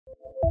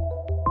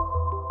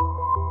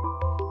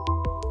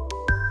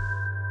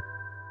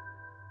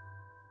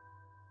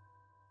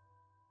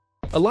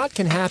A lot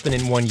can happen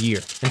in 1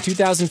 year, and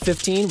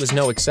 2015 was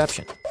no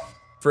exception.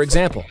 For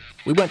example,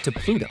 we went to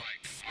Pluto.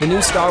 The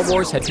new Star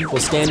Wars had people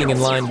standing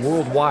in line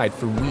worldwide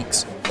for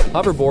weeks.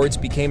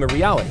 Hoverboards became a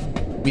reality.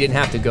 We didn't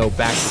have to go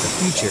back to the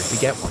future to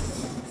get one.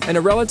 And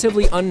a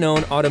relatively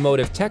unknown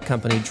automotive tech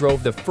company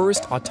drove the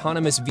first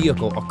autonomous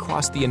vehicle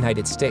across the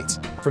United States,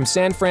 from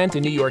San Fran to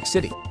New York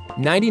City,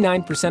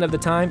 99% of the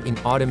time in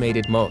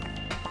automated mode.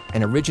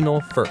 An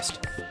original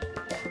first.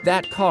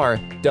 That car,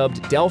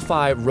 dubbed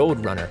Delphi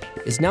Road Runner,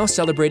 is now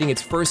celebrating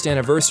its first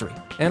anniversary,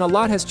 and a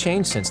lot has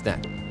changed since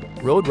then.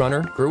 Road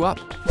Runner grew up.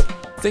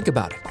 Think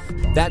about it.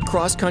 That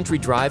cross-country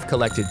drive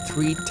collected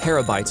 3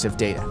 terabytes of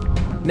data.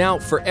 Now,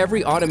 for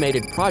every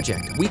automated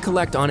project, we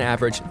collect on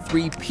average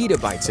 3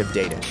 petabytes of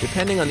data,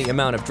 depending on the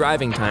amount of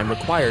driving time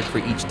required for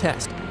each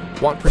test.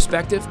 Want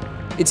perspective?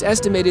 It's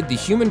estimated the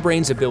human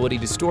brain's ability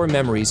to store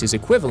memories is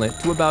equivalent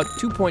to about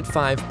 2.5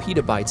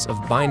 petabytes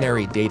of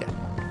binary data.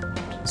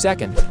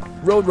 Second,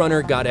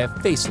 Roadrunner got a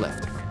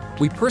facelift.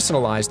 We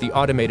personalized the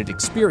automated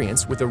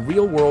experience with a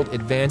real-world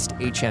advanced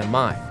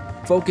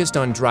HMI, focused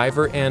on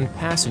driver and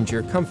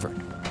passenger comfort.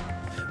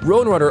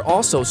 Roadrunner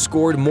also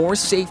scored more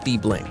safety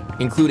bling,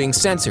 including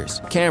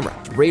sensors, camera,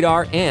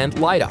 radar, and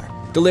LiDAR,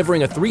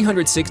 delivering a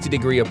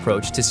 360-degree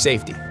approach to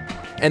safety.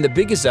 And the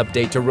biggest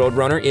update to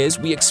Roadrunner is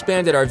we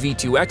expanded our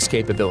V2X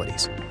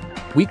capabilities.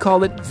 We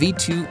call it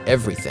V2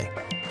 Everything.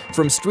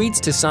 From streets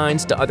to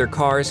signs to other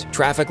cars,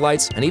 traffic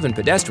lights, and even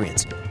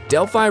pedestrians,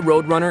 Delphi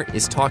Road Runner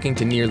is talking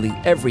to nearly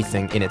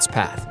everything in its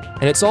path.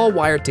 And it's all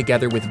wired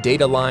together with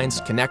data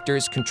lines,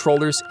 connectors,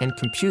 controllers, and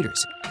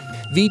computers.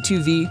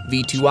 V2V,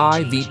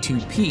 V2I,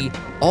 V2P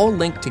all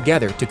link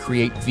together to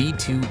create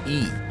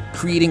V2E,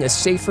 creating a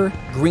safer,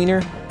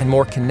 greener, and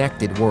more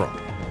connected world.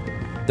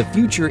 The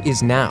future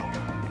is now,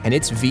 and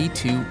it's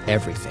V2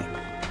 Everything.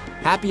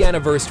 Happy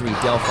anniversary,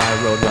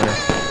 Delphi Road Runner.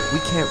 We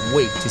can't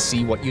wait to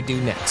see what you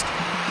do next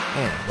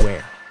and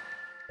where.